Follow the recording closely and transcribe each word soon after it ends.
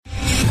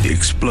The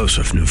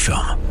explosive new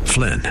film,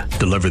 Flynn,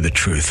 deliver the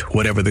truth,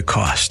 whatever the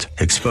cost.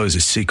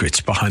 Exposes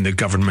secrets behind the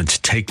government's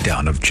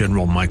takedown of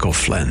General Michael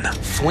Flynn.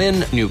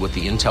 Flynn knew what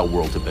the intel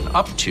world had been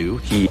up to.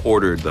 He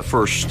ordered the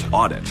first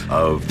audit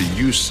of the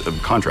use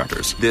of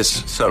contractors.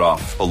 This set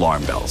off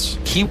alarm bells.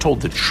 He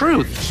told the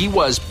truth. He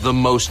was the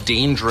most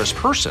dangerous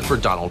person for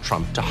Donald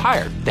Trump to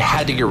hire. They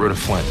had to get rid of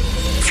Flynn.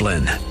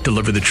 Flynn,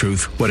 deliver the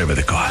truth, whatever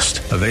the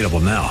cost. Available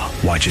now.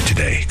 Watch it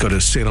today. Go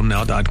to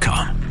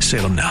salemnow.com.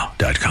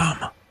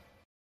 salemnow.com.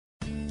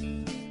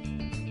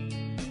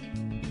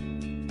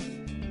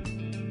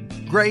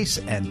 Grace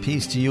and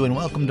peace to you, and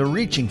welcome to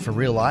Reaching for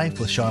Real Life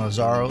with Sean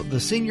Azzaro, the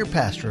senior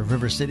pastor of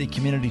River City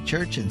Community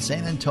Church in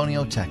San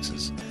Antonio,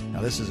 Texas.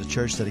 Now, this is a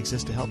church that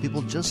exists to help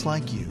people just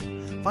like you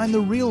find the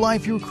real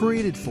life you were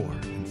created for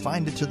and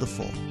find it to the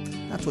full.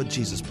 That's what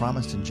Jesus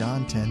promised in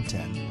John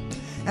 10:10.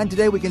 And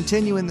today we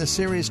continue in the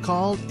series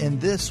called In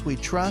This We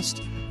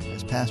Trust,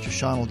 as Pastor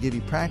Sean will give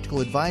you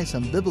practical advice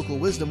on biblical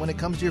wisdom when it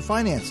comes to your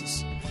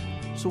finances.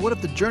 So what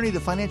if the journey to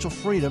financial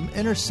freedom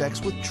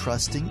intersects with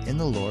trusting in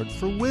the Lord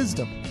for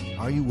wisdom?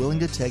 Are you willing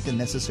to take the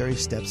necessary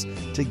steps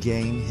to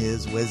gain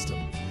His wisdom?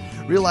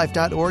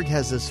 RealLife.org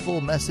has this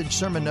full message,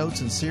 sermon notes,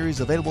 and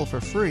series available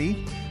for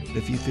free. But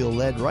if you feel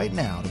led right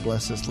now to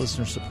bless this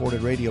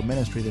listener-supported radio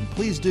ministry, then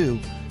please do.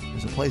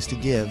 There's a place to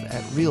give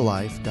at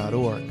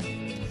RealLife.org.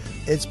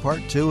 It's part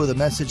 2 of the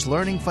message,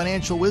 Learning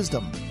Financial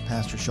Wisdom.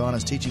 Pastor Sean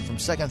is teaching from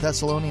 2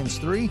 Thessalonians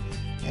 3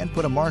 and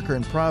put a marker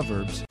in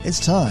Proverbs.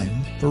 It's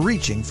time for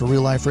Reaching for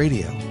Real Life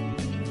Radio.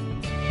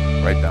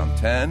 Write down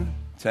 10,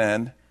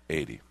 10,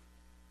 80.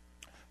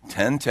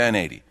 10, 10,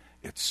 80.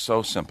 It's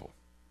so simple.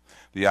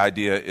 The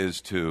idea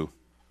is to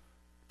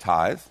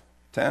tithe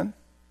 10,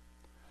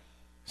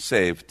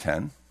 save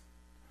 10,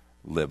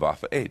 live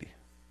off of 80.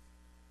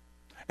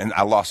 And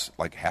I lost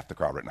like half the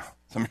crowd right now.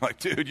 Some of you are like,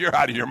 dude, you're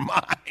out of your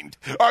mind.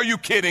 Are you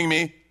kidding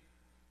me?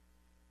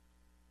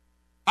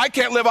 I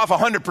can't live off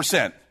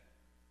 100%.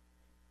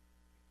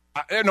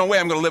 There's no way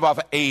I'm going to live off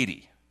of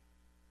 80.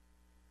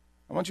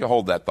 I want you to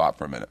hold that thought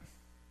for a minute.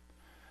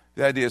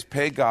 The idea is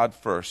pay God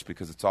first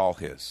because it's all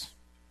His.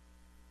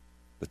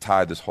 The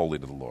tithe is holy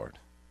to the Lord.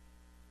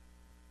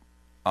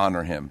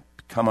 Honor Him.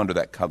 Come under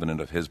that covenant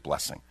of His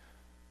blessing.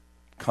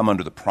 Come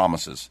under the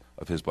promises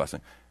of His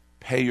blessing.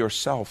 Pay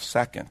yourself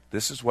second.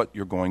 This is what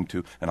you're going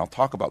to, and I'll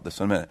talk about this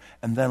in a minute,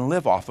 and then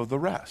live off of the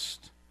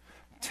rest.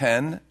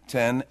 10,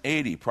 10,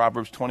 80.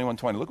 Proverbs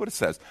 21:20. Look what it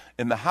says.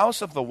 In the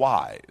house of the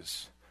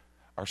wise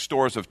are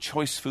stores of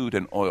choice food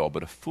and oil,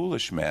 but a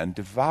foolish man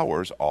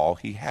devours all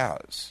he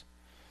has.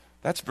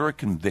 That's very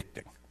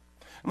convicting.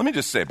 Let me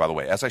just say, by the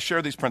way, as I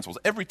share these principles,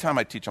 every time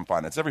I teach on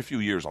finance, every few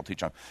years I'll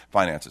teach on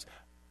finances,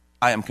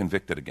 I am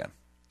convicted again.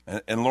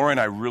 And Lori and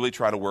I really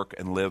try to work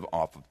and live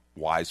off of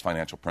wise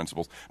financial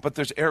principles. But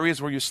there's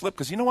areas where you slip,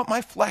 because you know what?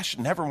 My flesh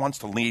never wants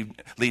to lead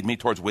me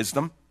towards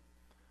wisdom.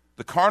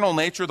 The carnal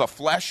nature, the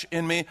flesh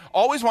in me,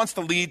 always wants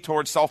to lead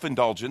towards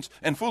self-indulgence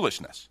and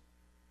foolishness.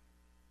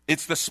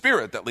 It's the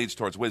spirit that leads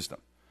towards wisdom.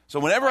 So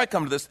whenever I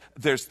come to this,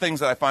 there's things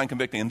that I find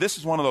convicting, and this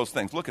is one of those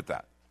things. Look at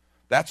that.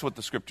 That's what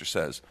the Scripture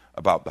says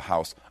about the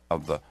house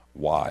of the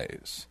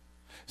wise.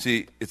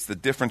 See, it's the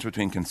difference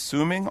between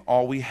consuming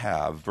all we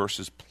have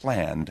versus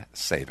planned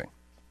saving.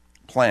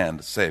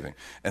 Planned saving.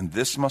 And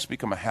this must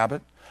become a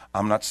habit.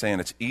 I'm not saying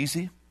it's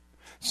easy.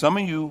 Some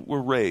of you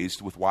were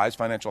raised with wise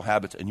financial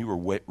habits, and you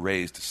were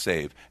raised to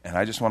save. And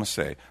I just want to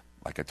say,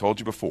 like I told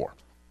you before,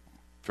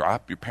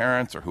 drop your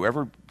parents or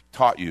whoever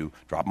taught you,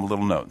 drop them a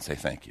little note and say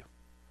thank you.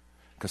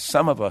 Because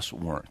some of us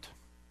weren't.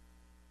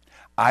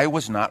 I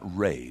was not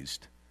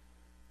raised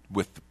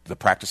with the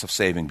practice of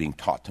saving being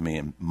taught to me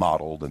and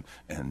modeled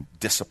and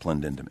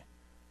disciplined into me.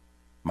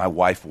 My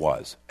wife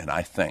was, and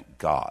I thank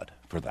God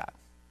for that.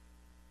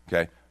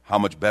 Okay? How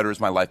much better is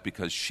my life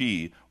because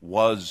she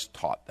was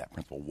taught that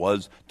principle,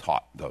 was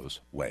taught those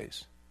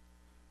ways.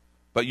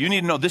 But you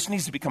need to know this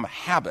needs to become a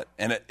habit.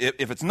 And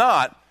if it's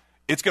not,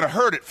 it's going to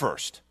hurt at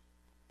first.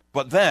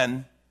 But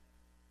then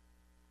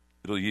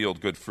it'll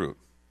yield good fruit.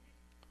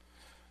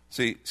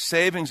 See,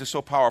 savings is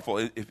so powerful.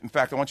 In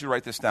fact, I want you to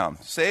write this down.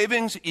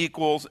 Savings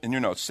equals, in your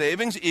notes,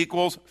 savings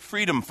equals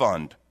freedom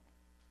fund.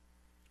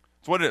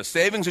 That's what it is.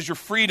 Savings is your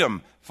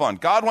freedom fund.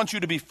 God wants you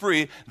to be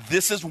free.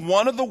 This is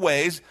one of the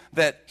ways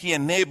that He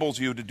enables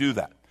you to do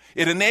that.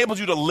 It enables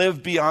you to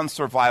live beyond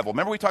survival.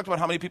 Remember we talked about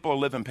how many people are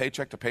living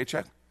paycheck to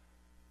paycheck?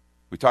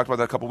 We talked about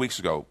that a couple weeks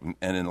ago,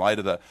 and in light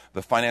of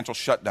the financial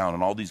shutdown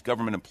and all these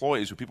government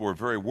employees who people were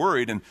very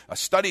worried, and a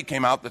study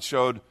came out that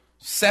showed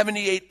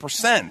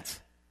 78%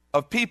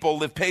 of people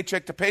live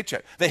paycheck to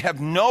paycheck. They have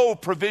no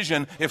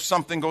provision if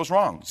something goes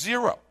wrong.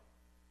 Zero.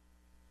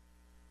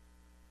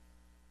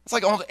 It's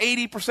like almost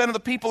 80% of the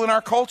people in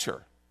our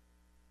culture.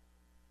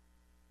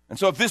 And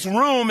so if this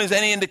room is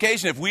any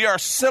indication, if we are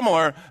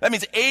similar, that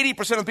means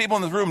 80% of the people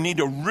in this room need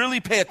to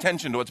really pay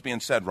attention to what's being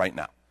said right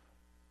now.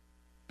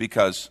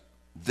 Because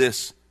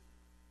this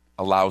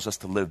allows us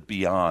to live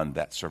beyond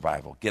that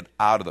survival, get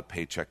out of the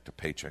paycheck to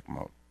paycheck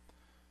mode.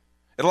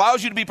 It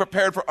allows you to be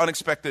prepared for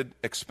unexpected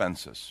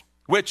expenses,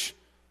 which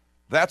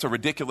that's a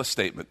ridiculous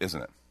statement,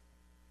 isn't it?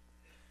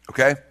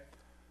 Okay?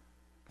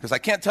 Because I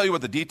can't tell you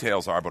what the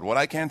details are, but what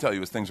I can tell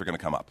you is things are going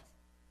to come up.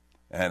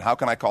 And how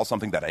can I call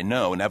something that I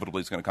know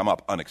inevitably is going to come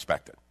up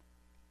unexpected?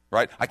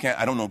 Right?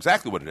 I don't know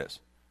exactly what it is.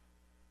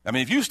 I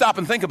mean, if you stop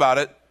and think about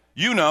it,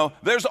 you know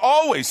there's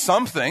always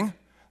something.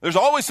 There's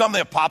always something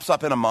that pops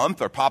up in a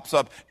month or pops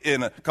up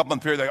in a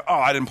couple-month period. Like, oh,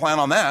 I didn't plan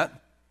on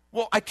that.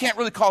 Well, I can't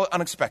really call it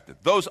unexpected.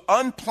 Those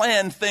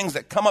unplanned things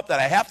that come up that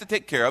I have to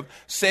take care of,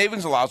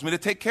 savings allows me to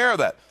take care of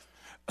that.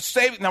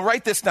 Now,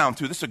 write this down,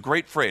 too. This is a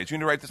great phrase. You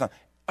need to write this down.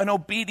 An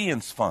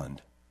obedience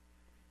fund.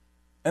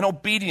 An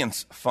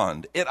obedience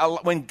fund.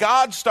 When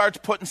God starts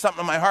putting something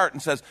in my heart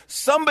and says,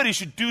 somebody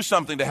should do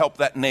something to help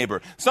that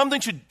neighbor. Somebody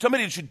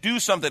should do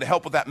something to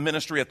help with that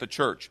ministry at the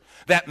church.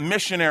 That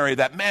missionary,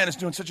 that man is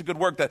doing such a good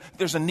work that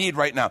there's a need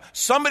right now.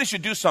 Somebody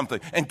should do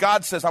something. And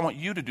God says, I want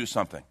you to do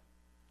something.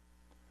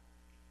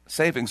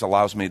 Savings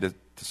allows me to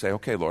say,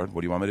 okay, Lord,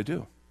 what do you want me to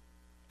do?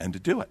 And to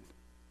do it.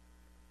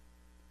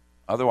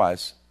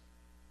 Otherwise,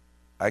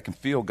 I can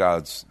feel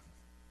God's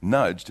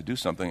nudge to do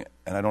something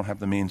and I don't have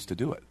the means to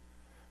do it.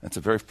 That's a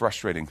very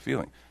frustrating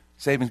feeling.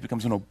 Savings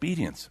becomes an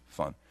obedience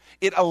fund.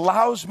 It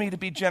allows me to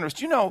be generous.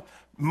 Do you know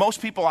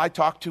most people I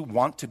talk to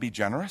want to be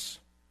generous?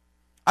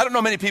 I don't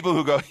know many people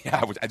who go,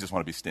 yeah, I just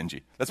want to be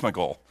stingy. That's my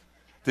goal,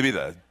 to be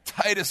the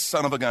tightest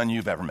son of a gun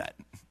you've ever met.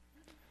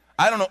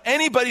 I don't know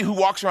anybody who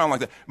walks around like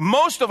that.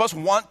 Most of us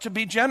want to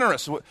be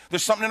generous.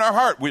 There's something in our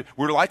heart.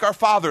 We're like our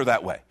Father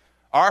that way.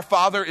 Our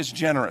Father is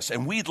generous,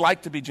 and we'd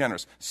like to be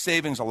generous.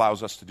 Savings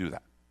allows us to do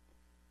that.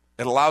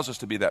 It allows us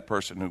to be that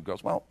person who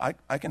goes, well,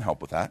 I can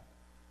help with that.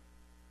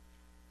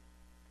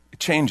 It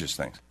changes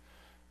things.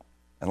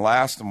 And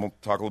last, and we'll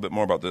talk a little bit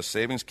more about this,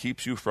 savings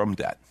keeps you from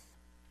debt.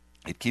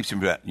 It keeps you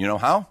from debt. You know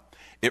how?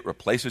 It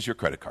replaces your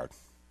credit card.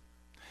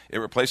 It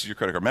replaces your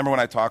credit card. Remember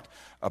when I talked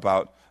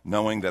about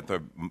knowing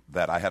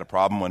that I had a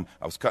problem when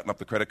I was cutting up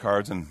the credit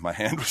cards and my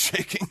hand was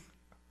shaking?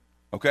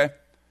 Okay?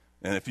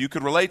 And if you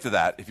could relate to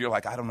that, if you're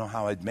like, I don't know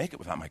how I'd make it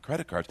without my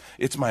credit cards,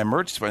 it's my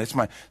emergency fund, it's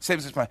my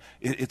savings,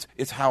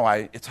 it's how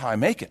I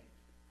make it.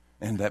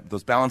 And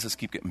those balances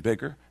keep getting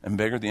bigger and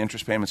bigger. The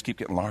interest payments keep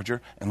getting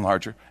larger and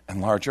larger and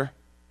larger.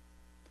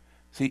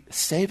 See,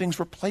 savings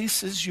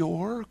replaces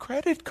your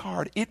credit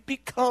card. It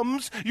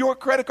becomes your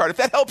credit card. If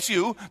that helps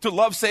you to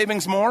love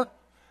savings more,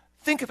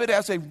 think of it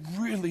as a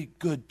really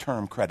good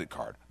term credit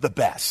card, the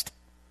best.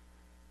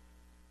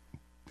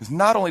 Because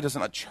not only does it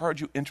not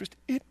charge you interest,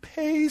 it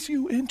pays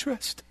you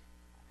interest.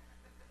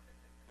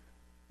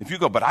 If you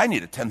go, but I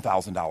need a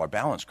 $10,000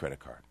 balance credit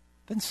card,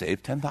 then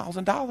save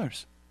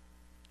 $10,000.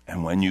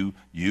 And when you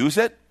use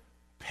it,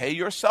 pay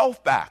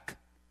yourself back.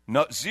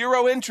 No,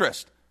 zero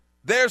interest.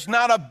 There's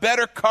not a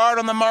better card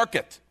on the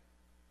market.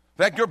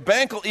 In fact, your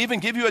bank will even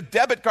give you a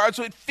debit card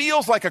so it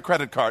feels like a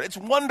credit card. It's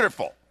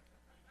wonderful.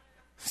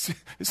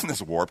 Isn't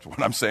this warped,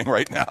 what I'm saying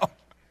right now?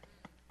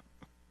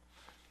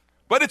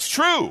 But it's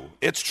true.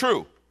 It's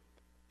true.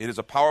 It is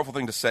a powerful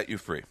thing to set you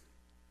free.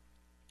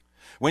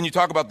 When you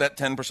talk about that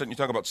 10%, you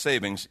talk about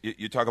savings,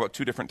 you talk about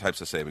two different types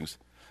of savings.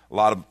 A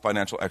lot of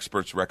financial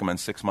experts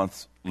recommend 6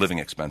 months living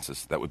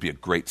expenses. That would be a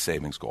great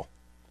savings goal.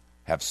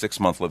 Have 6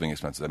 month living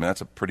expenses. I mean, that's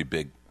a pretty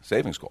big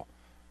savings goal,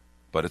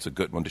 but it's a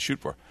good one to shoot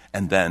for.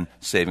 And then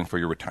saving for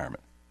your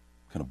retirement,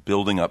 kind of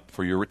building up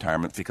for your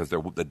retirement, because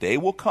the day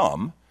will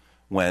come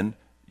when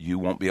you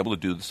won't be able to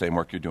do the same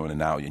work you're doing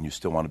now, and you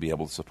still want to be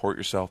able to support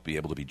yourself, be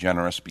able to be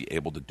generous, be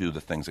able to do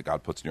the things that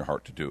God puts in your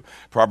heart to do.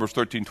 Proverbs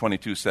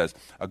 13:22 says,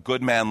 a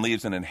good man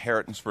leaves an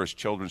inheritance for his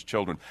children's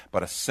children,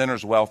 but a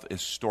sinner's wealth is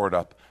stored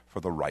up for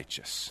the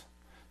righteous.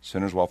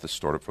 Sinner's wealth is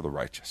stored up for the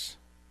righteous.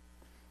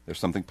 There's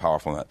something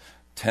powerful in that.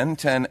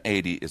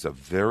 10-10-80 is a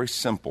very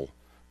simple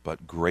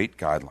but great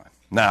guideline.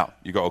 Now,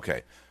 you go,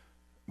 okay,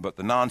 but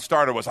the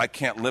non-starter was I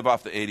can't live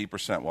off the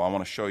 80%. Well, I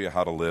want to show you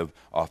how to live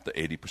off the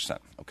 80%,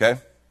 okay?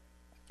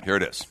 Here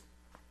it is.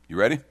 You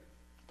ready?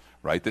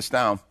 Write this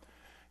down.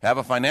 Have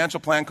a financial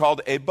plan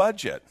called a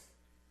budget.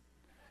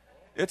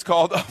 It's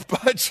called a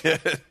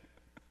budget.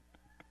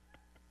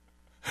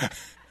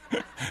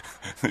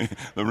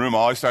 The room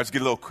always starts to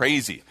get a little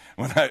crazy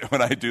when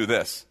I do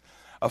this.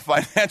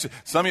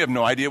 Some of you have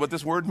no idea what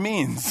this word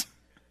means.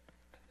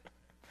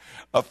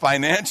 A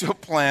financial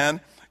plan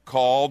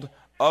called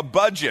a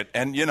budget.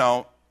 And, you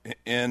know,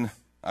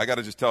 I got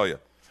to just tell you,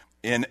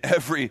 in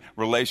every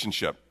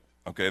relationship,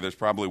 okay, there's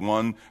probably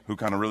one who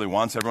kind of really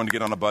wants everyone to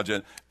get on a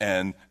budget,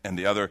 and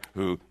the other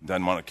who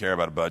doesn't want to care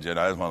about a budget.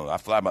 I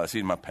fly by the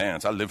seat of my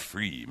pants. I live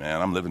free,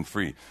 man. I'm living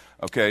free.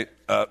 Okay,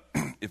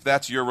 if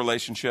that's your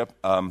relationship,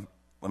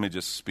 let me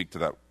just speak to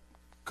that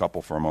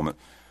couple for a moment.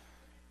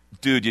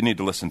 Dude, you need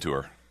to listen to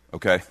her,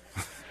 okay?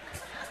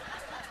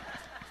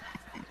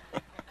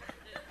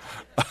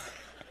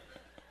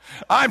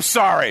 I'm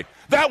sorry.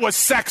 That was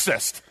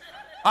sexist.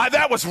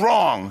 That was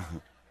wrong.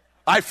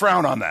 I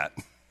frown on that.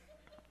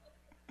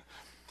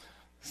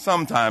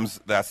 Sometimes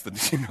that's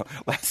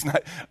last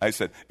night I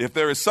said, if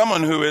there is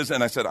someone who is,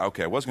 and I said,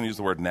 okay, I was going to use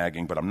the word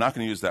nagging, but I'm not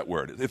going to use that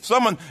word. If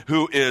someone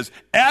who is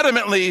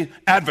adamantly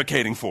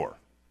advocating for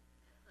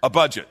a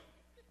budget,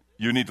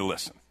 you need to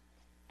listen.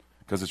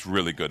 because it's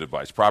really good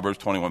advice. Proverbs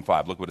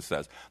 21:5, look what it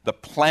says. The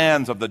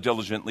plans of the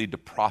diligent lead to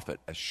profit,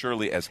 as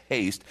surely as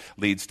haste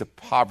leads to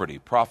poverty.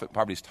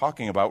 Poverty is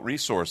talking about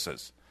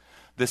resources.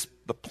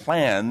 The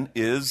plan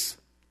is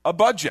a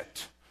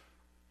budget.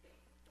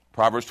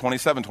 Proverbs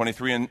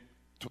 27:23 and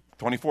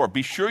 24.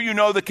 Be sure you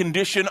know the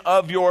condition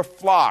of your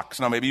flocks.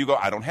 Now, maybe you go,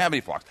 I don't have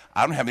any flocks.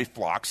 I don't have any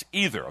flocks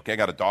either. Okay, I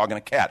got a dog and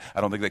a cat.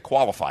 I don't think they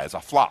qualify as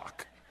a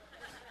flock.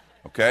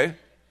 Okay?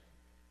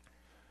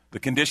 The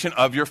condition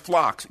of your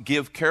flocks.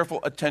 Give careful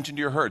attention to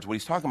your herds. What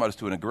he's talking about is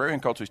to an agrarian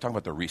culture, he's talking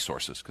about the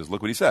resources. Because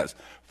look what he says.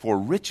 For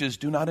riches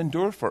do not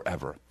endure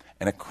forever,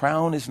 and a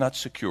crown is not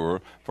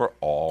secure for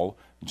all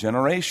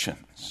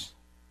generations.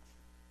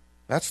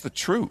 That's the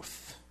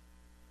truth.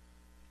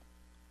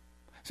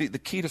 See, the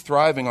key to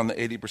thriving on the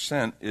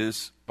 80%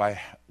 is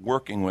by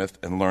working with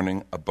and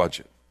learning a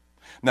budget.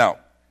 Now,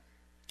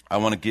 I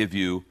want to give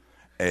you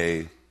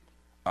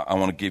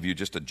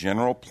just a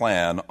general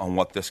plan on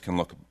what this can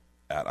look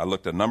at. I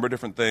looked at a number of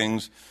different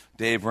things.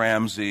 Dave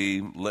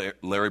Ramsey,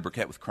 Larry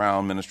Burkett with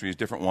Crown Ministries,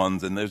 different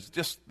ones, and there's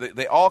just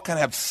they all kind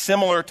of have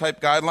similar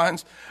type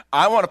guidelines.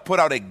 I want to put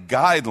out a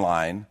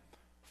guideline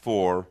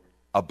for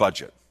a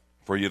budget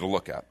for you to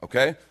look at.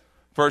 Okay,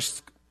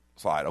 first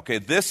slide. Okay,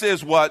 this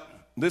is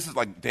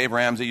like Dave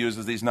Ramsey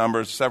uses these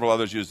numbers. Several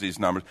others use these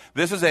numbers.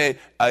 This is a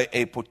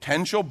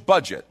potential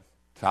budget.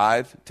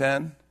 Tithe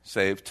 10,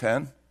 save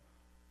 10,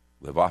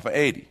 live off of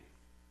 80.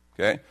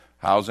 Okay?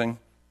 Housing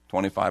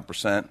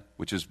 25%,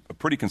 which is a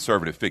pretty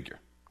conservative figure.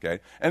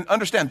 Okay? And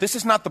understand, this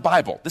is not the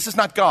Bible. This is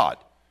not God.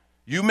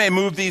 You may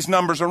move these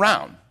numbers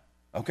around.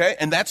 Okay?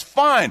 And that's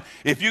fine.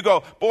 If you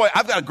go, boy,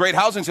 I've got a great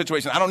housing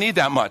situation. I don't need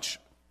that much.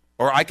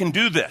 Or I can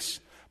do this.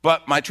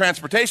 But my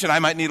transportation, I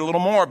might need a little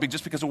more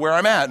just because of where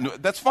I'm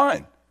at. That's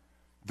fine.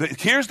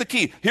 Here's the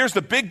key. Here's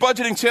the big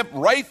budgeting tip.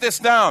 Write this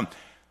down.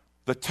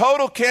 The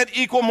total can't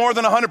equal more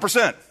than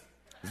 100%.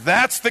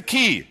 That's the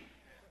key.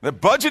 The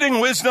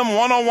budgeting wisdom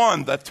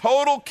 101. The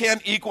total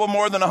can't equal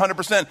more than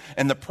 100%.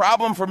 And the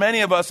problem for many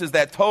of us is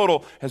that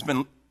total has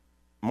been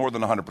more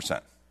than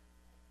 100%.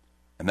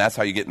 And that's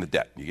how you get into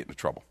debt. You get into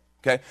trouble.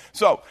 Okay?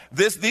 So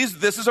this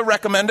is a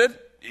recommended.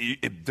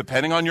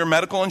 Depending on your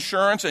medical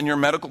insurance and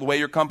the way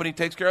your company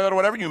takes care of that or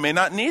whatever, you may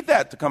not need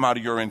that to come out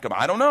of your income.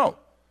 I don't know.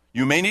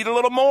 You may need a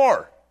little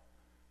more,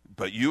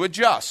 but you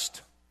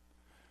adjust.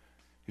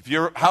 If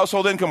your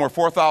household income were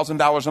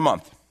 $4,000 a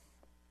month,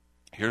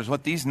 here's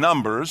what these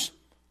numbers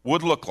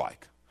would look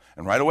like.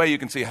 And right away you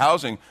can see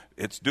housing,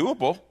 it's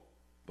doable,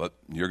 but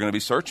you're going to be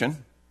searching,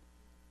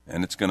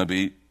 and it's going to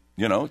be,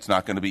 it's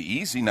not going to be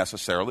easy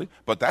necessarily,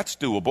 but that's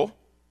doable.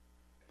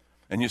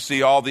 And you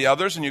see all the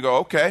others, and you go,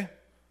 okay,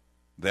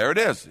 there it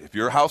is. If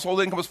your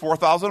household income is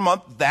 $4,000 a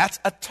month, that's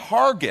a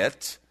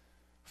target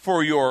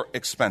for your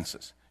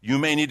expenses. You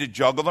may need to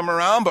juggle them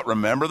around, but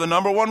remember the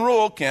number one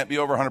rule, can't be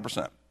over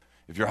 100%.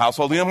 If your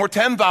household income were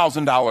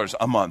 $10,000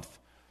 a month,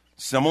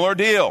 similar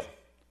deal.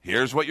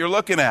 Here's what you're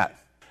looking at.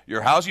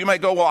 Your house, you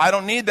might go, well, I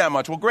don't need that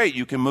much. Well, great,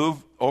 you can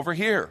move over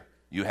here.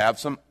 You have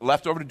some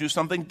left over to do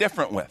something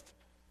different with.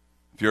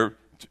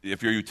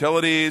 If your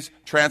utilities,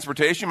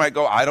 transportation, you might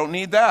go, I don't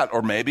need that,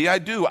 or maybe I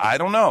do. I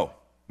don't know.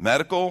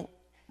 Medical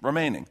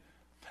remaining.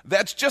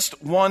 That's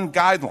just one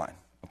guideline,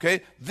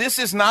 okay? This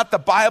is not the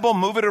Bible.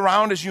 Move it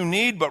around as you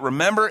need, but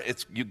remember,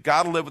 you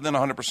got to live within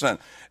 100%.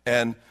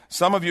 And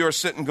some of you are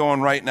sitting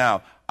going right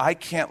now, I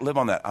can't live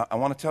on that. I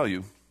want to tell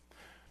you,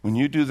 when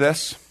you do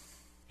this,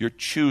 you're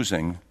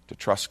choosing to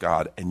trust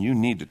God, and you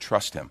need to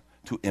trust Him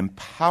to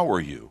empower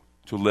you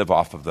to live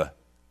off of the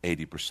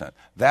 80%.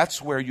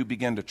 That's where you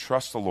begin to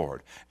trust the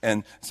Lord.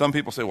 And some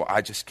people say, well,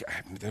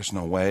 there's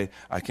no way,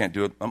 I can't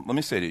do it. Let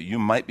me say to you, you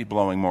might be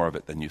blowing more of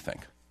it than you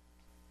think.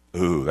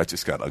 Ooh, that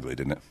just got ugly,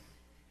 didn't it?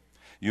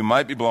 You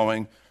might be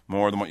blowing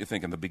more than what you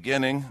think. In the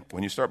beginning,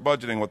 when you start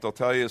budgeting, what they'll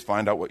tell you is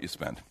find out what you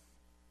spend.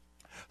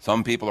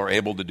 Some people are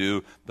able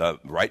to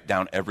write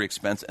down every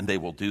expense, and they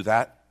will do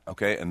that,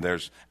 okay? And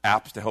there's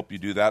apps to help you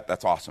do that.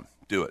 That's awesome.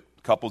 Do it.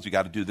 Couples, you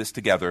got to do this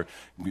together.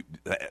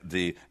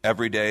 The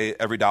Every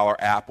Dollar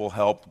app will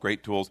help.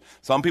 Great tools.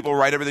 Some people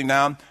write everything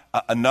down.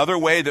 Another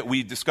way that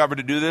we discovered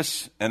to do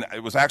this, and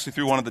it was actually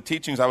through one of the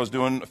teachings I was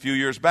doing a few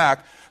years back,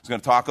 I was going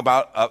to talk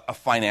about a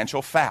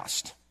financial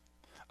fast.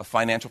 A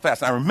financial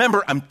fast. And I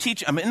remember I'm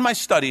in my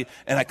study,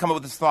 and I come up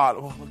with this thought,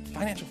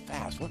 financial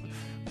fast.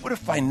 What a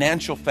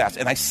financial fast.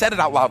 And I said it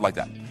out loud like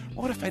that.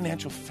 What would a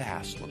financial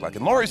fast look like?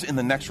 And Lori's in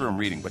the next room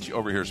reading, but she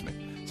overhears me.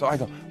 So I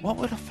go, what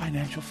would a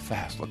financial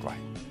fast look like?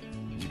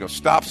 She goes,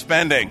 stop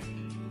spending.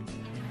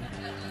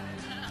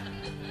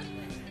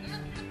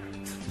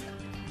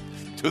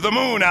 To the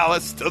moon,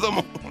 Alice, to the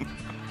moon.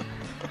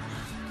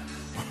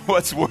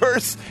 What's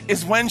worse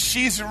is when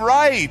she's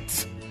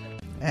right.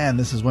 And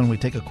this is when we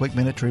take a quick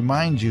minute to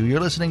remind you, you're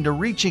listening to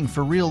Reaching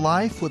for Real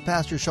Life with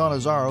Pastor Sean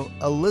Azzaro,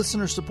 a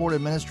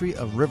listener-supported ministry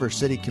of River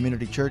City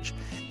Community Church,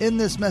 in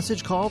this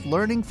message called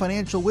Learning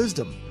Financial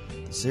Wisdom.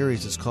 The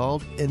series is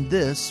called In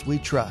This We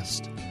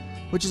Trust,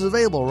 which is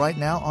available right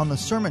now on the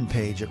sermon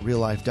page at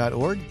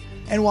reallife.org.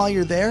 And while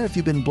you're there, if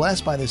you've been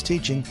blessed by this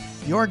teaching,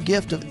 your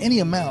gift of any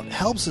amount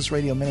helps this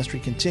radio ministry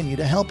continue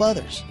to help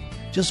others.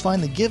 Just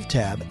find the Give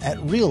tab at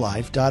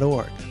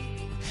reallife.org.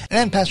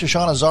 And Pastor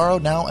Sean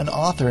Azzaro, now an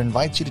author,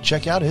 invites you to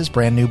check out his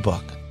brand new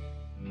book.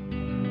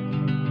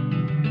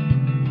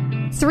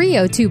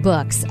 302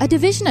 Books, a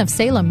division of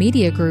Salem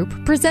Media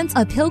Group, presents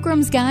A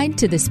Pilgrim's Guide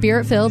to the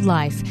Spirit-Filled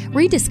Life,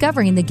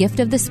 Rediscovering the Gift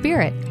of the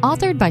Spirit,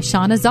 authored by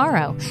Sean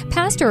Azzaro,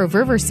 pastor of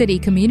River City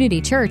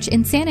Community Church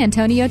in San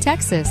Antonio,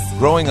 Texas.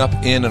 Growing up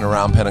in and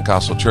around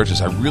Pentecostal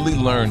churches, I really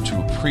learned to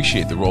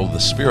appreciate the role of the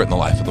Spirit in the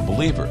life of the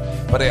believer.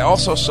 But I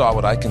also saw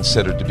what I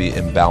considered to be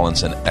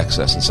imbalance and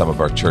excess in some of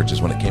our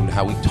churches when it came to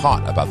how we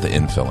taught about the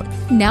infilling.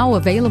 Now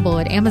available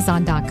at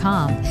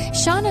Amazon.com,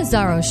 Sean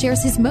Azzaro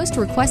shares his most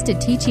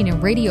requested teaching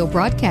and radio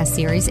broadcast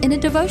series in a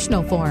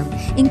devotional form,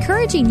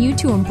 encouraging you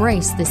to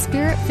embrace the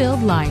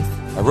Spirit-filled life.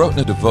 I wrote in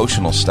a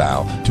devotional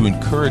style to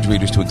encourage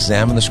readers to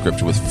examine the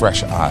Scripture with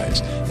fresh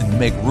eyes and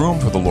make room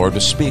for the Lord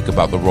to speak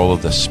about the role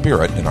of the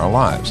Spirit in our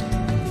lives.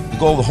 The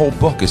goal of the whole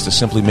book is to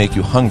simply make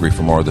you hungry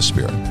for more of the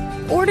Spirit.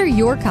 Order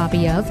your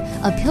copy of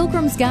A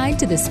Pilgrim's Guide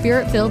to the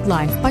Spirit-Filled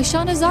Life by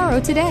Sean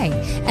Azzaro today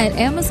at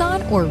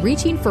Amazon or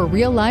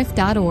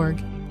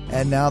reachingforreallife.org.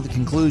 And now the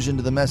conclusion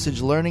to the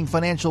message, Learning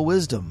Financial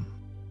Wisdom.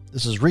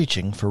 This is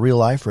Reaching for Real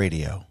Life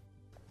Radio.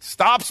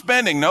 Stop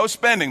spending, no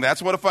spending.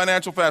 That's what a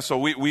financial fast. So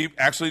we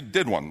actually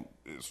did one.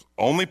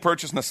 Only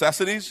purchase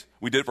necessities.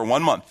 We did it for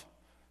 1 month,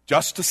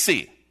 just to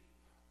see.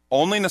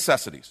 Only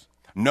necessities.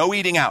 No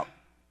eating out.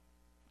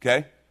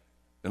 Okay?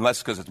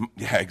 Unless, because it's,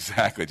 yeah,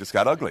 exactly. It just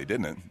got ugly,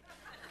 didn't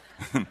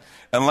it?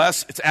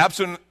 Unless it's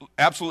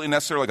absolutely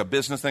necessary, like a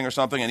business thing or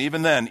something. And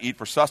even then, eat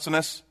for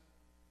sustenance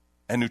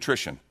and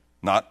nutrition,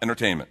 not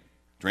entertainment.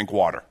 Drink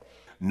water.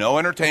 No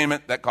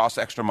entertainment that costs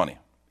extra money.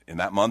 In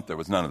that month, there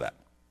was none of that.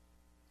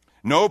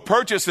 No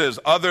purchases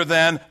other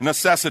than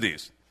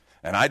necessities.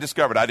 And I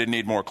discovered I didn't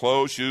need more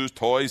clothes, shoes,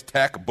 toys,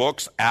 tech,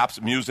 books, apps,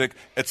 music,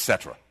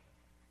 etc.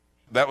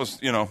 That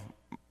was,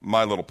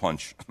 my little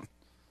punch.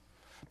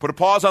 Put a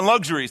pause on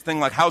luxuries,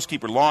 things like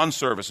housekeeper, lawn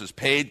services,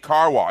 paid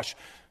car wash.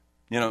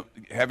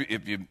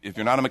 If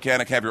you're not a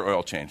mechanic, have your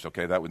oil changed,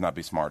 okay? That would not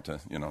be smart to,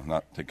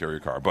 not take care of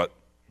your car. But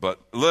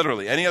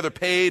literally, any other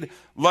paid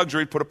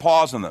luxury, put a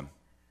pause on them.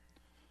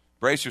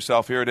 Brace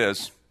yourself, here it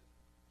is.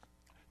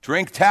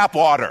 Drink tap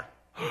water.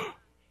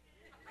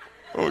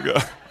 Oh,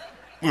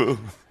 God.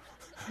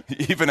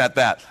 Even at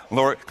that,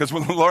 because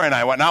Lori and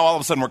I went, now all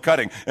of a sudden we're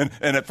cutting. And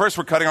at first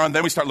we're cutting on,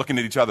 then we start looking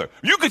at each other.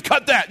 You could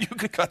cut that. You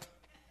could cut.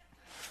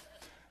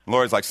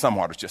 Lori's like, some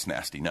water's just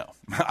nasty. No,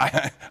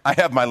 I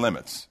have my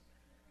limits.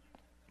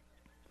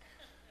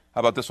 How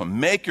about this one?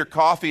 Make your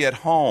coffee at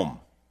home.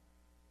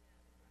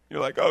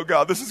 You're like, oh,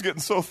 God, this is getting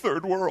so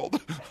third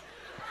world.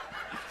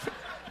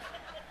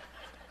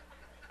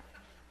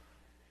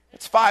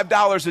 It's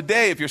 $5 a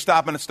day if you're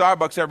stopping at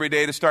Starbucks every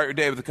day to start your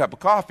day with a cup of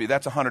coffee.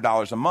 That's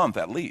 $100 a month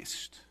at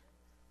least.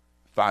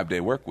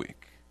 5-day work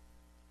week.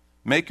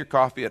 Make your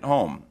coffee at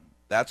home.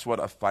 That's what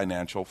a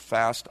financial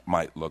fast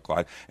might look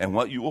like. And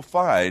what you will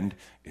find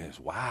is,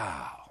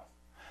 wow,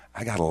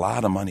 I got a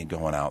lot of money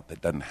going out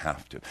that doesn't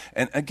have to.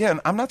 And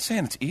again, I'm not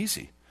saying it's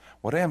easy.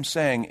 What I am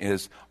saying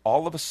is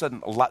all of a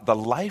sudden the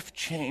life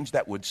change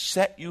that would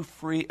set you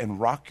free and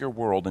rock your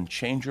world and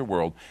change your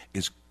world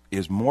is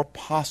more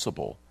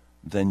possible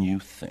than you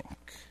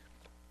think.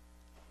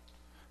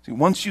 See,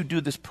 once you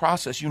do this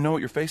process, you know what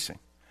you're facing.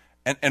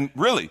 And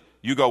really,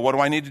 you go, what do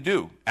I need to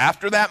do?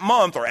 After that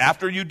month, or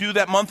after you do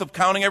that month of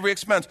counting every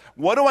expense,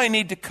 what do I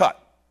need to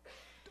cut?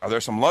 Are there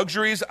some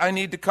luxuries I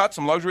need to cut,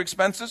 some luxury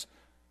expenses?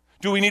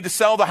 Do we need to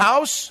sell the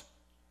house?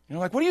 You're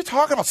like, what are you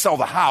talking about, sell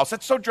the house?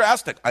 That's so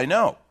drastic. I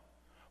know.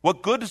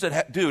 What good does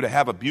it do to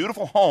have a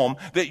beautiful home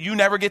that you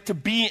never get to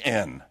be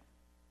in?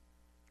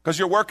 Because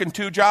you're working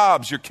 2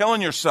 jobs, you're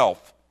killing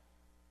yourself.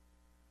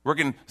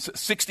 Working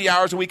 60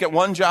 hours a week at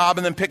one job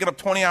and then picking up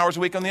 20 hours a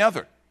week on the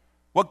other.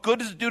 What good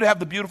does it do to have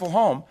the beautiful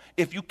home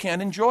if you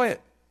can't enjoy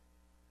it?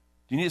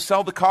 Do you need to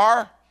sell the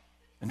car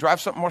and drive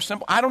something more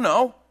simple? I don't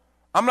know.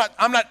 I'm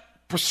not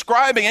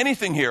prescribing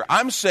anything here.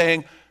 I'm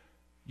saying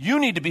you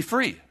need to be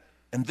free.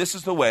 And this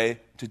is the way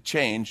to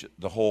change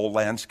the whole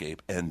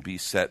landscape and be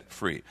set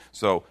free.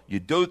 So you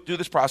do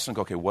this process and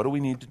go, okay, what do we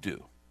need to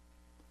do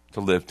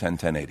to live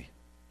 10-10-80?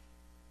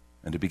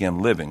 And to begin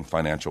living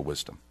financial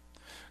wisdom.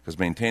 Because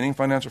maintaining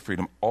financial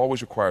freedom always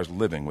requires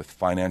living with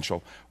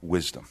financial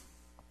wisdom.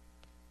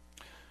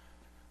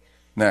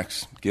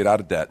 Next, get out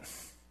of debt.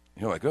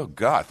 You're like, oh,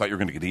 God, I thought you were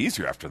going to get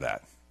easier after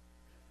that.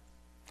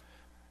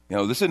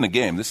 This isn't a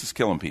game. This is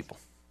killing people.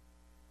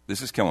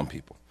 This is killing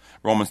people.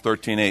 Romans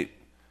 13:8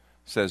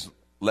 says,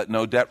 let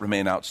no debt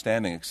remain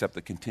outstanding except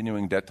the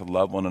continuing debt to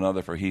love one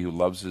another, for he who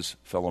loves his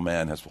fellow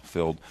man has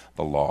fulfilled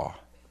the law.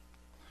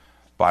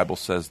 The Bible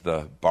says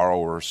the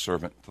borrower is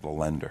servant to the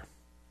lender.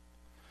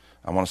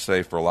 I want to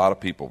say for a lot of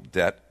people,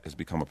 debt has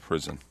become a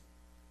prison.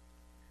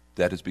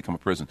 Debt has become a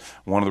prison.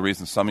 One of the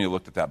reasons some of you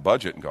looked at that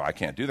budget and go, I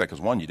can't do that,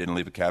 because one, you didn't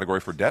leave a category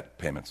for debt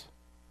payments.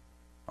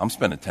 I'm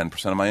spending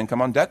 10% of my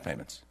income on debt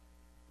payments.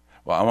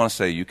 Well, I want to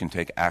say you can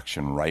take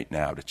action right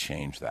now to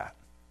change that.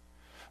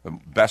 The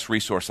best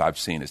resource I've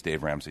seen is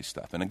Dave Ramsey's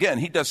stuff. And again,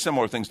 he does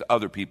similar things to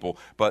other people,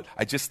 but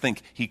I just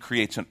think he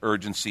creates an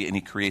urgency and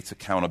he creates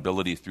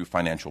accountability through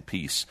Financial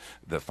Peace,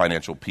 the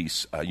Financial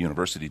Peace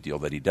University deal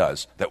that he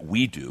does, that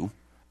we do.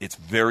 It's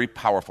very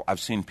powerful. I've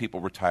seen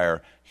people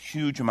retire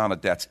huge amount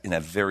of debts in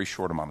a very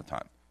short amount of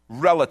time,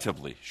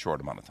 relatively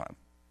short amount of time.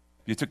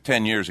 If you took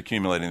 10 years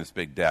accumulating this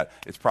big debt,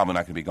 it's probably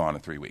not going to be gone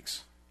in 3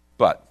 weeks.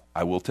 But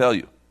I will tell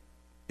you,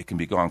 it can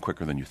be gone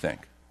quicker than you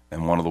think.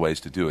 And one of the ways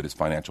to do it is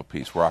Financial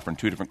Peace. We're offering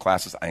 2 different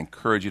classes. I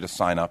encourage you to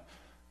sign up.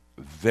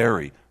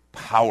 Very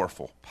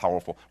powerful,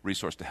 powerful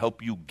resource to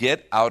help you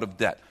get out of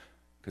debt.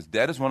 Because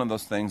debt is one of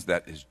those things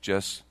that has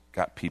just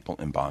got people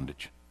in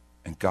bondage.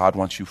 And God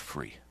wants you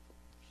free.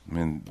 I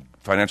mean,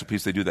 Financial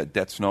Peace, they do that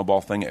debt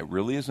snowball thing. It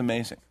really is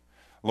amazing.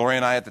 Lori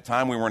and I, at the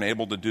time, we weren't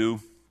able to do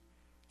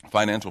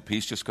Financial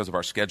Peace just because of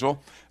our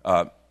schedule.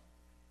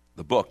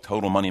 The book,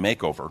 Total Money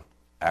Makeover,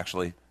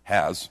 actually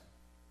has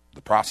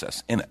the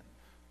process in it.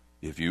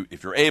 If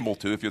you're able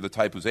to, if you're the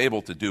type who's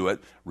able to do it,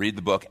 read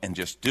the book and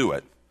just do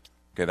it.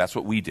 Okay, that's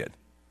what we did.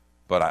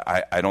 But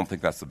I don't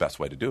think that's the best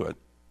way to do it.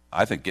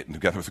 I think getting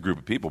together with a group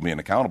of people, being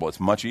accountable, it's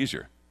much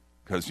easier.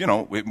 Because,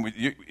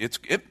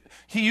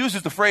 he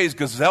uses the phrase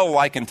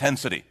gazelle-like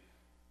intensity.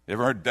 You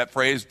ever heard that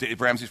phrase,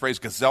 Dave Ramsey's phrase,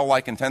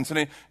 gazelle-like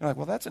intensity? You're like,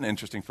 well, that's an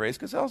interesting phrase.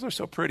 Gazelles are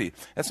so pretty.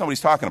 That's not what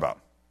he's talking about.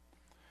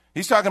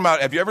 He's talking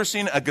about, have you ever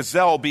seen a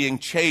gazelle being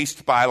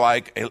chased by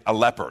like a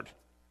leopard?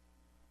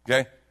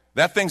 Okay?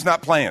 That thing's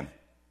not playing.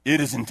 It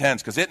is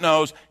intense because it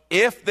knows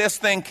if this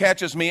thing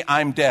catches me,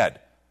 I'm dead.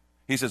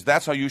 He says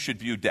that's how you should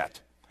view debt.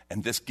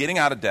 And this getting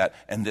out of debt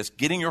and this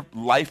getting your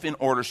life in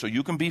order so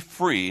you can be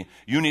free,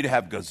 you need to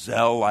have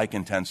gazelle-like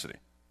intensity.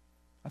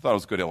 I thought it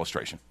was a good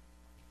illustration.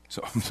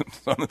 So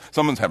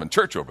someone's having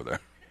church over there.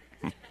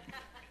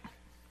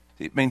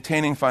 See,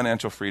 maintaining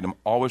financial freedom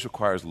always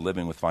requires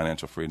living with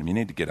financial freedom. You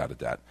need to get out of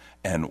debt.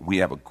 And we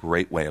have a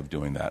great way of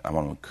doing that. I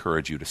want to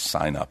encourage you to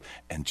sign up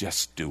and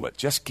just do it.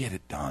 Just get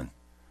it done.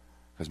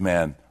 Because,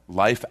 man,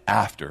 life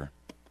after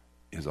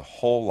is a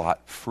whole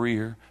lot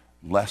freer,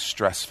 less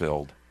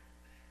stress-filled,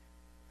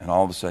 and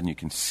all of a sudden you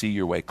can see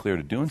your way clear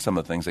to doing some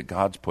of the things that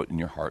God's put in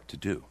your heart to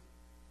do.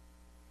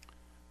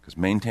 Because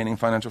maintaining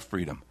financial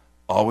freedom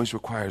always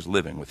requires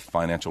living with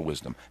financial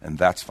wisdom, and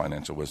that's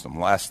financial wisdom.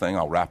 Last thing,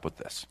 I'll wrap with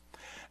this.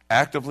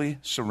 Actively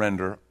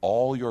surrender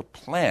all your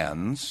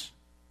plans,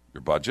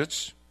 your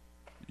budgets,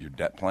 your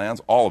debt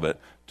plans, all of it,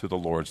 to the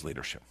Lord's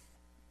leadership.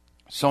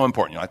 So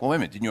important. You're like, well, wait a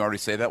minute, didn't you already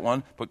say that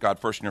one? Put God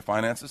first in your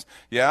finances?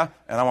 Yeah,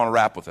 and I want to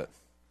wrap with it.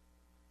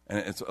 And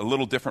it's a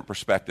little different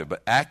perspective,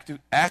 but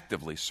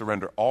actively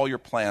surrender all your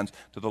plans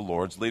to the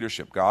Lord's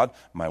leadership. God,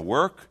 my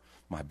work,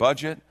 my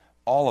budget,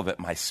 all of it,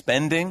 my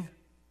spending.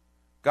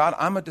 God,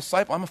 I'm a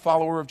disciple. I'm a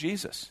follower of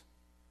Jesus.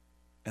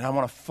 And I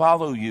want to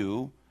follow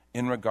you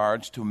in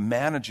regards to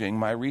managing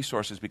my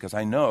resources because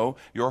I know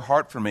your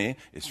heart for me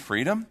is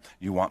freedom.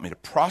 You want me to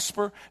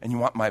prosper, and you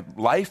want my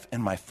life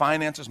and my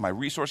finances, my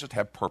resources to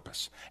have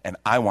purpose. And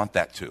I want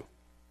that too.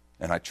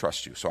 And I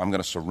trust you. So I'm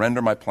going to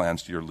surrender my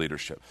plans to your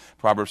leadership.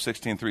 Proverbs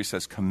 16:3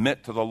 says,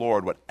 commit to the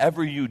Lord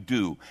whatever you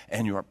do,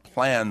 and your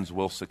plans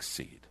will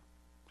succeed.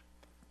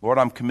 Lord,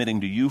 I'm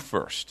committing to you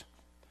first.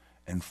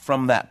 And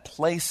from that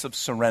place of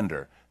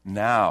surrender,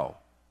 now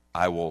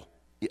I will,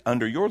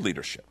 under your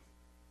leadership,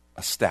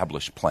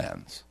 establish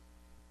plans.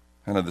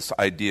 Kind of this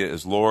idea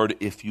is, Lord,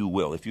 if you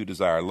will, if you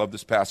desire. I love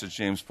this passage,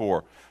 James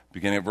 4,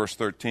 beginning at verse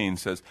 13,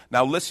 says,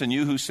 now listen,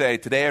 you who say,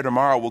 today or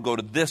tomorrow we'll go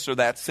to this or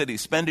that city,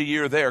 spend a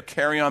year there,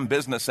 carry on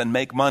business, and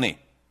make money.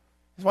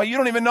 That's why you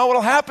don't even know what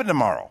will happen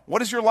tomorrow.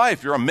 What is your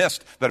life? You're a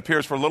mist that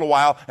appears for a little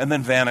while and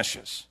then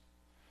vanishes.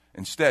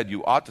 Instead,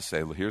 you ought to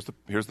say, here's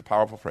the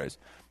powerful phrase,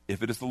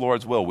 if it is the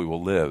Lord's will, we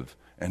will live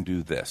and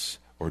do this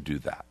or do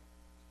that.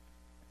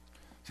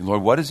 See,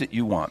 Lord, what is it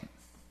you want?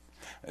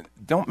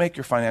 Don't make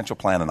your financial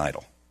plan an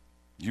idol.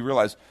 You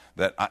realize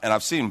that, and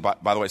I've seen,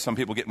 by the way, some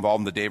people get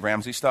involved in the Dave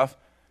Ramsey stuff,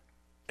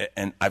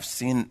 and I've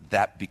seen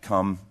that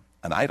become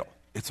an idol.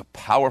 It's a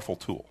powerful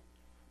tool,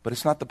 but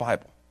it's not the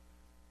Bible.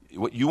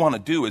 What you want to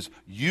do is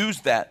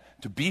use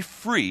that to be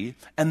free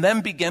and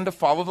then begin to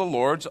follow the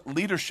Lord's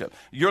leadership.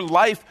 Your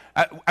life,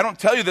 I don't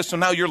tell you this so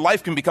now your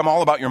life can become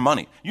all about your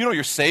money. You know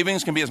your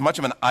savings can be as much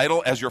of an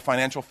idol as your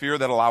financial fear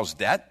that allows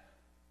debt.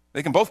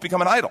 They can both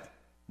become an idol.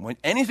 When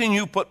anything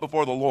you put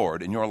before the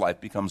Lord in your life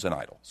becomes an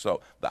idol.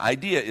 So the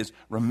idea is,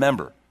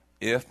 remember,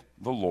 if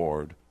the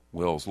Lord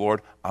wills.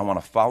 Lord, I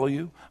want to follow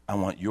you. I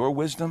want your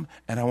wisdom,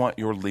 and I want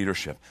your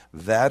leadership.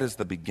 That is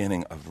the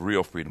beginning of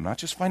real freedom. Not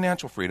just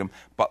financial freedom,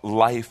 but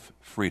life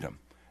freedom.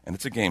 And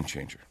it's a game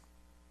changer.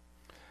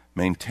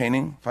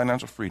 Maintaining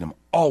financial freedom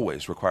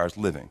always requires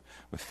living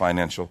with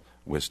financial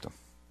wisdom.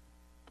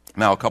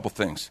 Now, a couple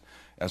things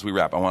as we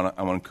wrap. I want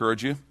to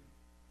encourage you.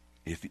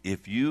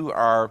 If you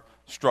are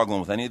struggling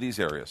with any of these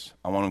areas,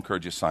 I want to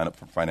encourage you to sign up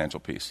for Financial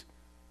Peace.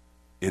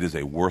 It is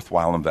a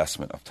worthwhile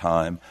investment of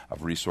time,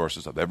 of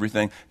resources, of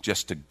everything,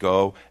 just to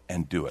go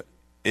and do it.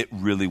 It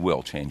really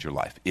will change your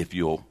life if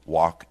you'll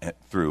walk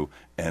through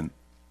and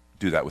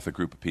do that with a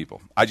group of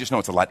people. I just know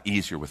it's a lot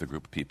easier with a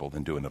group of people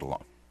than doing it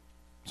alone.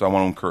 So I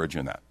want to encourage you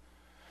in that.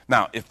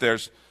 Now, if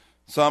there's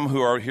some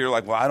who are here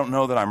like, well, I don't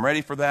know that I'm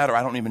ready for that, or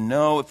I don't even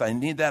know if I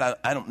need that,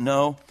 I don't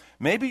know.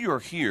 Maybe you're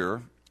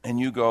here and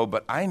you go,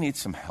 but I need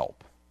some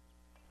help.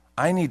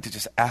 I need to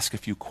just ask a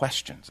few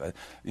questions,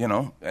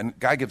 and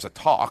guy gives a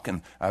talk,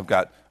 and I've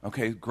got,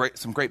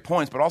 some great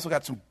points, but also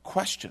got some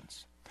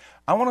questions.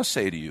 I want to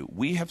say to you,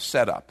 we have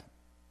set up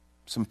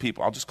some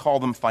people, I'll just call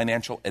them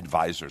financial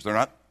advisors. They're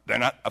not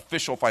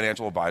official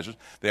financial advisors.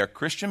 They are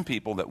Christian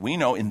people that we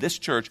know in this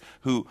church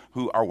who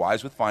are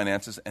wise with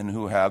finances and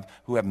who have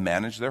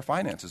managed their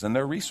finances and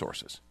their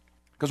resources.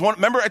 Because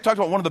remember I talked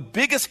about one of the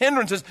biggest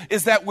hindrances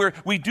is that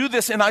we do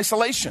this in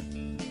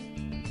isolation.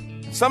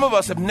 Some of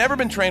us have never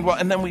been trained well,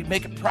 and then we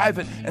make it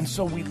private, and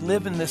so we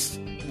live in this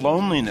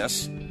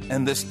loneliness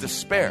and this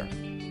despair.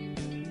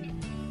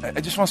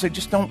 I just want to say,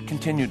 just don't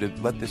continue to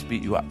let this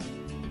beat you up.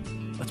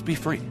 Let's be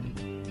free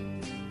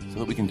so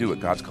that we can do what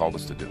God's called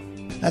us to do.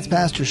 That's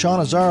Pastor Sean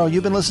Azzaro.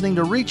 You've been listening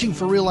to Reaching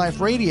for Real Life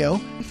Radio.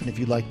 And if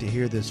you'd like to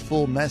hear this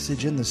full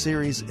message in the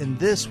series, In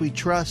This We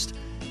Trust,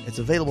 it's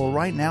available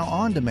right now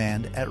on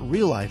demand at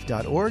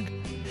reallife.org.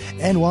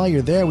 And while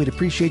you're there, we'd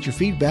appreciate your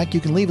feedback. You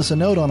can leave us a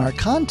note on our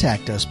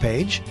Contact Us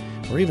page.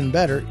 Or even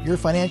better, your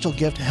financial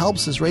gift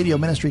helps this radio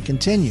ministry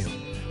continue.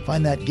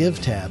 Find that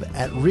Give tab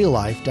at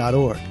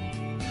reallife.org.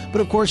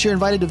 But of course, you're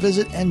invited to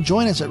visit and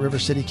join us at River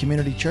City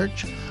Community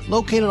Church,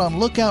 located on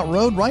Lookout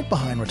Road right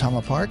behind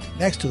Rotama Park,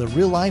 next to the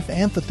Real Life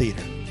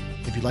Amphitheater.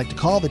 If you'd like to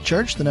call the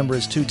church, the number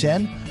is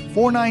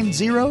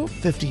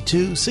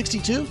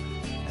 210-490-5262.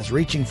 As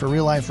Reaching for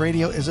Real Life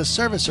Radio is a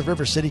service of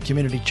River City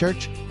Community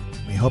Church.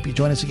 We hope you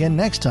join us again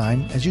next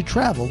time as you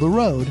travel the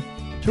road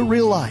to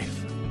real life.